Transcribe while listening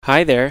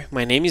Hi there,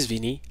 my name is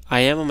Vinny. I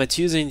am a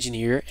materials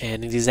engineer,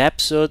 and in this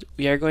episode,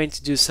 we are going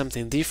to do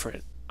something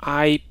different.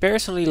 I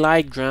personally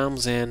like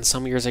drums, and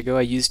some years ago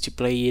I used to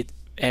play it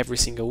every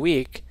single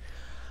week.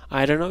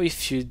 I don't know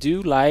if you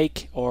do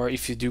like or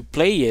if you do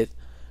play it,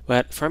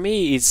 but for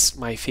me, it's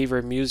my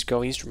favorite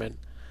musical instrument.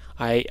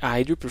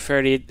 I do prefer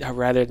it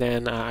rather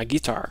than a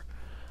guitar.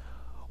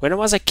 When I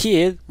was a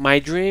kid, my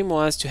dream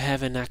was to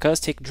have an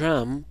acoustic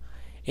drum,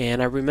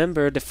 and I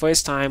remember the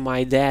first time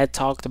my dad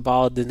talked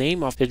about the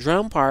name of the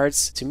drum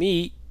parts to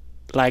me,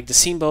 like the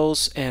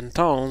cymbals and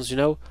tones.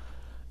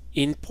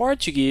 In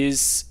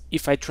Portuguese,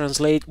 if I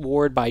translate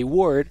word by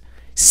word,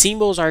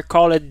 cymbals are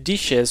called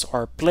dishes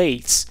or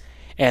plates,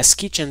 as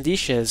kitchen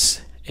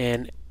dishes.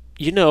 And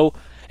you know,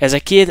 as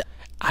a kid,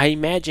 I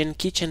imagine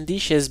kitchen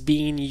dishes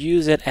being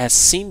used as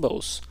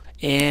cymbals.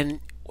 And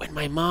when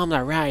my mom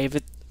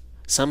arrived,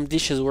 some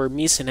dishes were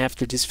missing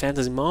after this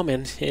fantasy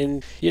moment,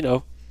 and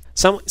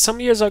some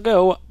years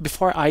ago,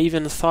 before I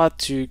even thought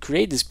to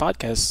create this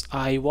podcast,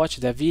 I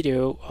watched a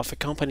video of a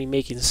company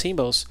making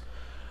cymbals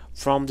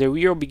from the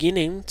real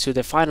beginning to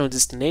the final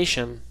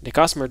destination, the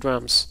customer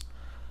drums.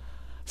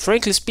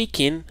 Frankly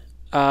speaking,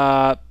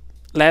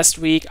 last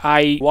week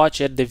I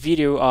watched the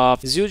video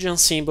of Zildjian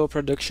cymbal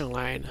production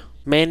line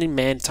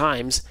many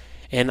times,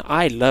 and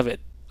I love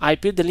it. I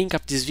put the link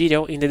of this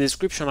video in the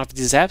description of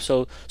this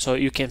episode so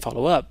you can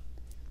follow up.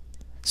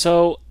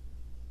 So,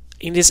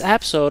 in this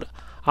episode,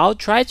 I'll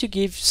try to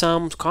give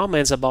some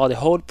comments about the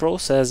whole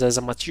process as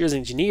a materials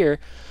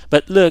engineer,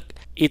 but look,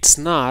 it's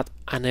not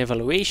an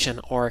evaluation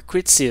or a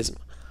criticism.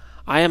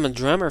 I am a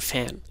drummer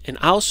fan and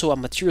also a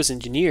materials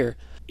engineer.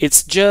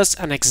 It's just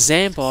an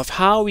example of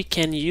how we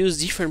can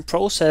use different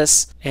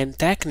processes and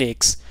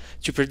techniques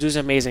to produce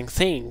amazing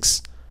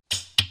things.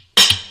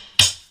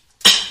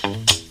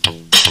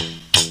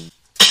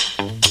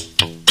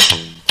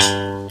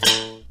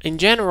 In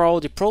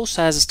general, the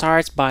process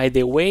starts by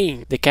the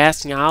weighing the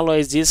casting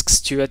alloy discs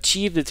to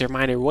achieve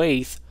determined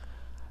weight.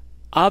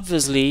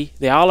 Obviously,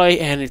 the alloy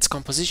and its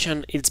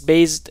composition is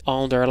based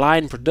on their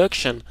line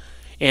production,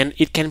 and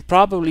it can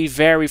probably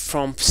vary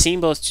from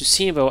cymbals to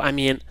cymbal.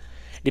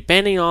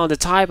 Depending on the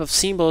type of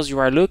cymbals you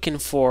are looking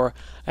for,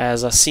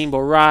 as a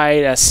cymbal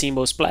ride, a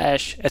cymbal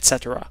splash,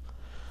 etc.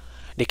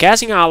 The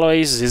casting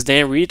alloys is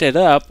then heated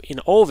up in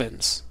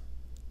ovens.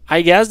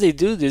 I guess they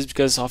do this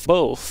because of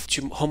both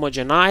to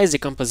homogenize the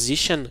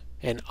composition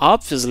and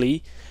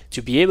obviously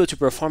to be able to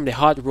perform the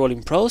hot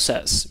rolling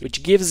process,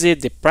 which gives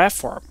it the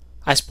preform.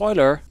 A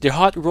spoiler, the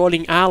hot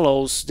rolling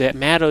allows the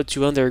metal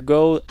to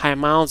undergo high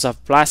amounts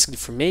of plastic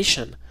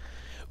deformation.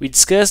 We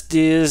discussed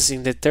this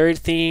in the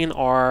 13th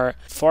or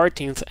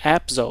 14th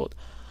episode,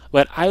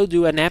 but I'll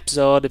do an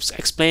episode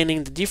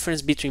explaining the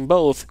difference between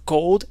both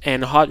cold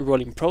and hot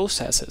rolling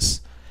processes.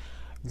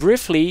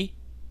 Briefly,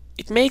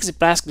 it makes the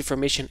plastic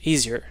deformation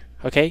easier,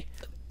 okay?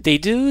 They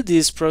do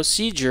this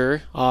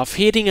procedure of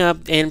heating up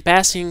and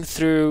passing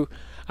through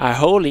a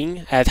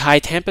rolling at high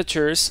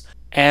temperatures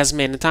as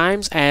many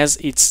times as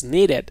it's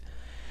needed.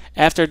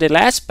 After the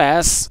last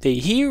pass, they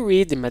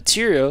heat the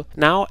material,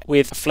 now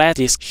with a flat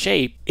disc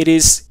shape. It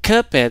is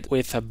cupped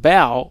with a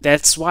bell,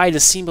 that's why the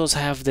cymbals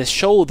have the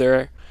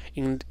shoulder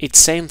in its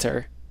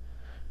center.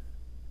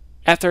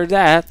 After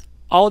that,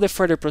 all the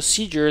further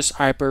procedures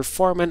are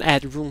performed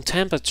at room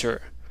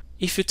temperature.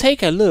 If you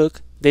take a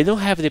look, they don't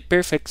have the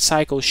perfect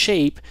cycle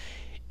shape,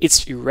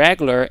 it's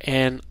irregular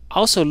and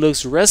also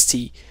looks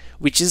rusty,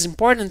 which is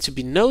important to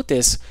be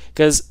noticed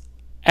because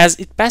as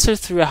it passes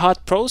through a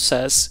hot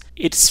process,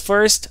 it's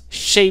first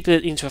shaped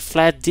into a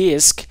flat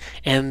disc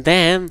and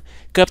then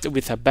cupped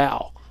with a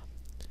bell.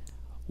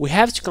 We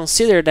have to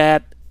consider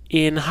that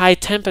in high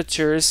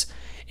temperatures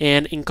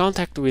and in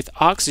contact with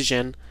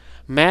oxygen,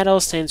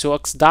 metals tend to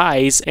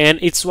oxidize, and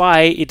it's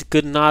why it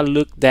could not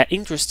look that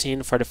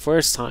interesting for the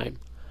first time.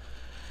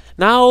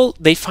 Now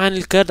they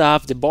finally cut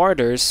off the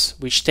borders,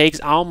 which takes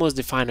almost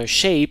the final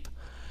shape.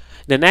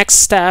 The next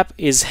step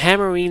is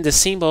hammering the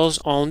cymbals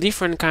on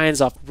different kinds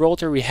of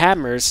rotary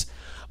hammers,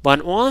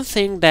 but one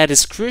thing that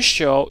is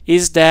crucial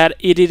is that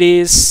it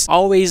is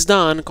always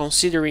done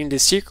considering the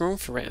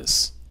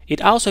circumference.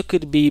 It also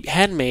could be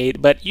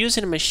handmade, but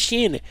using a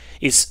machine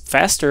is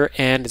faster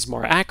and is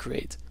more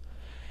accurate.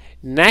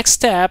 Next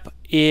step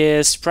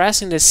is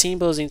pressing the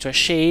cymbals into a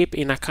shape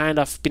in a kind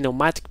of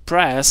pneumatic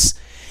press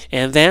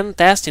and then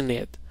testing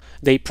it.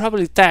 They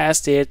probably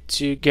test it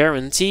to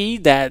guarantee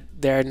that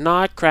there are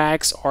not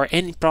cracks or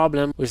any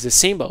problem with the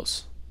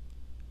cymbals.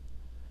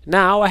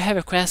 Now I have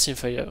a question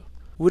for you.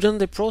 Wouldn't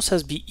the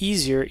process be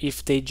easier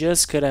if they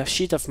just cut a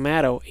sheet of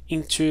metal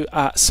into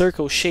a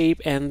circle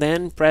shape and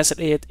then press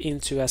it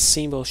into a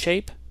cymbal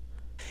shape?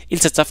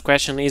 It's a tough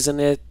question, isn't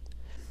it?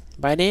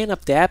 By the end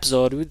of the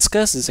episode, we'll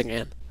discuss this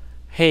again.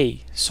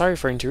 Hey, sorry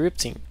for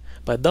interrupting,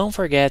 but don't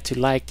forget to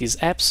like this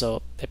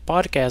episode, the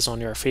podcast on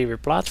your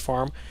favorite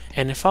platform,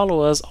 and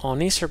follow us on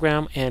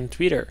Instagram and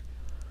Twitter.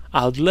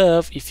 I'd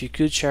love if you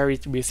could share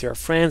it with your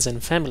friends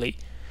and family.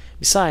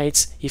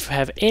 Besides, if you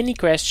have any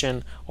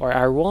question or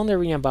are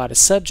wondering about a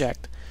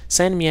subject,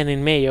 send me an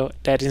email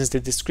that is in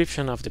the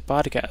description of the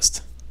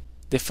podcast.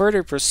 The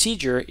further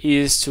procedure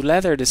is to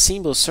lather the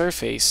cymbal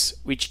surface,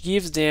 which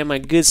gives them a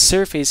good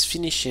surface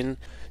finishing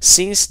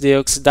since the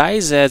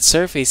oxidized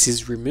surface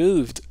is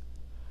removed.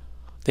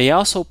 They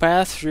also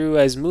pass through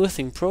a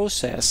smoothing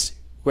process,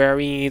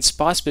 wherein it's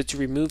possible to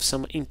remove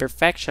some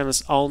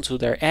imperfections onto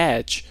their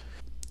edge.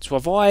 To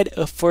avoid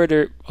a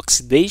further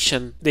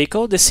oxidation, they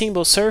coat the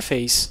cymbal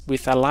surface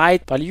with a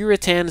light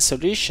polyurethane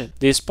solution.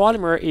 This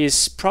polymer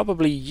is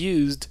probably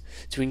used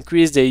to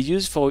increase the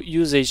useful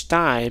usage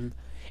time,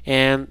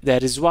 and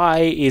that is why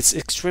it's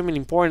extremely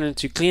important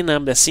to clean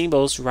up the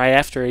cymbals right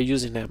after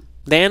using them.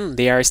 Then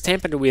they are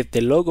stamped with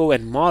the logo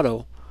and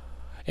model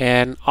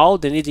and all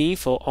the needed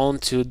info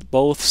onto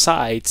both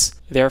sides.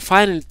 They are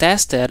finally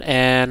tested,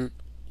 and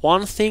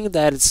one thing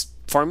that is,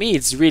 for me,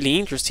 it's really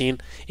interesting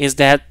is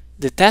that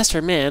the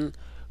tester man,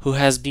 who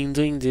has been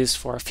doing this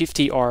for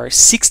 50 or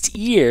 60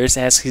 years,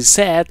 as he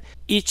said,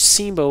 each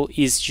cymbal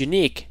is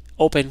unique,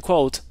 open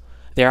quote.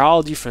 They're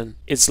all different.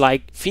 It's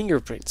like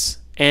fingerprints,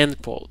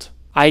 end quote.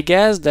 I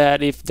guess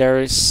that if there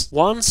is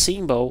one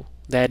cymbal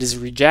that is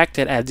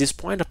rejected at this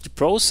point of the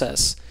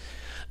process,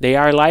 they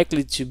are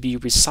likely to be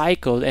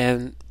recycled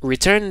and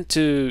returned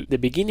to the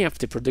beginning of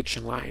the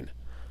production line.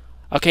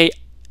 Okay,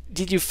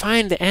 did you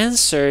find the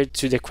answer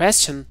to the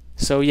question?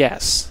 So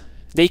yes,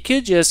 they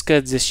could just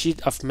cut the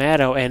sheet of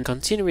metal and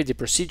continue with the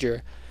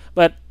procedure,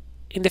 but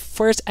in the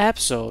first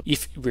episode,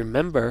 if you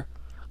remember,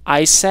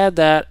 I said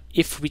that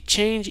if we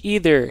change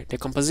either the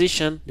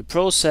composition, the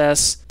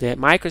process, the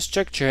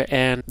microstructure,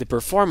 and the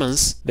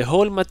performance, the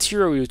whole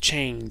material will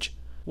change.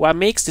 What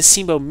makes the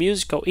cymbal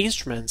musical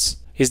instruments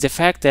is the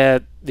fact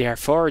that they are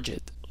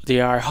forged. They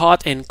are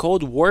hot and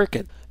cold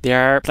worked. They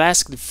are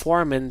plastically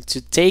formed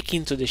to take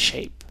into the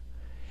shape.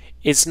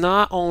 It's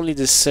not only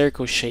the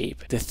circle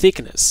shape, the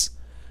thickness,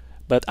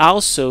 but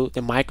also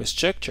the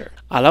microstructure.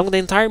 Along the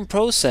entire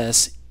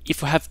process,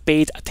 if you have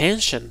paid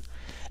attention,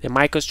 the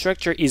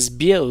microstructure is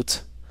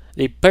built.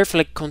 They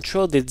perfectly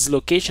control the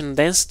dislocation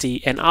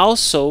density and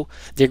also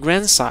the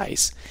grain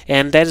size,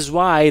 and that is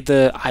why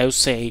the, I would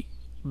say,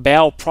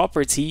 bell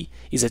property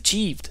is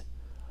achieved.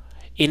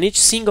 In each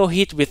single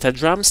hit with a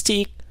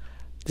drumstick,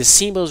 the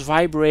cymbals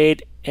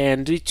vibrate,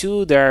 and due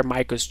to their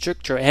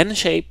microstructure and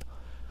shape,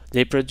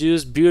 they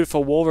produce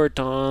beautiful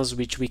overtones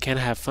which we can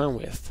have fun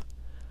with.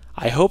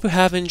 I hope you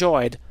have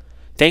enjoyed.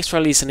 Thanks for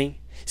listening.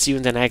 See you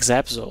in the next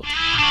episode.